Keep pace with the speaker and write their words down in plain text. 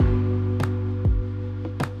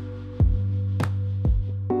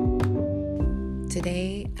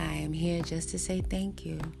here just to say thank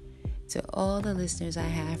you to all the listeners I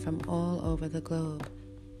have from all over the globe.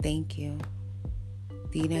 Thank you.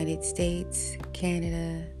 The United States,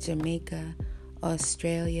 Canada, Jamaica,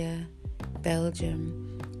 Australia,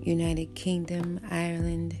 Belgium, United Kingdom,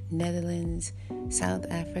 Ireland, Netherlands, South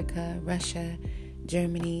Africa, Russia,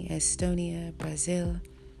 Germany, Estonia, Brazil,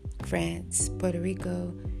 France, Puerto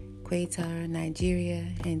Rico, Qatar, Nigeria,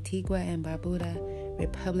 Antigua and Barbuda,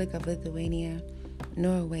 Republic of Lithuania,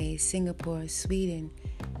 Norway, Singapore, Sweden,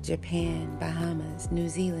 Japan, Bahamas, New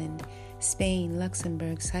Zealand, Spain,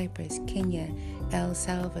 Luxembourg, Cyprus, Kenya, El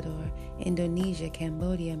Salvador, Indonesia,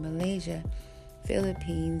 Cambodia, Malaysia,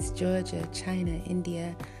 Philippines, Georgia, China,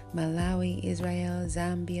 India, Malawi, Israel,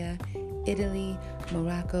 Zambia, Italy,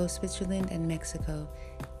 Morocco, Switzerland, and Mexico.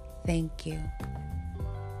 Thank you.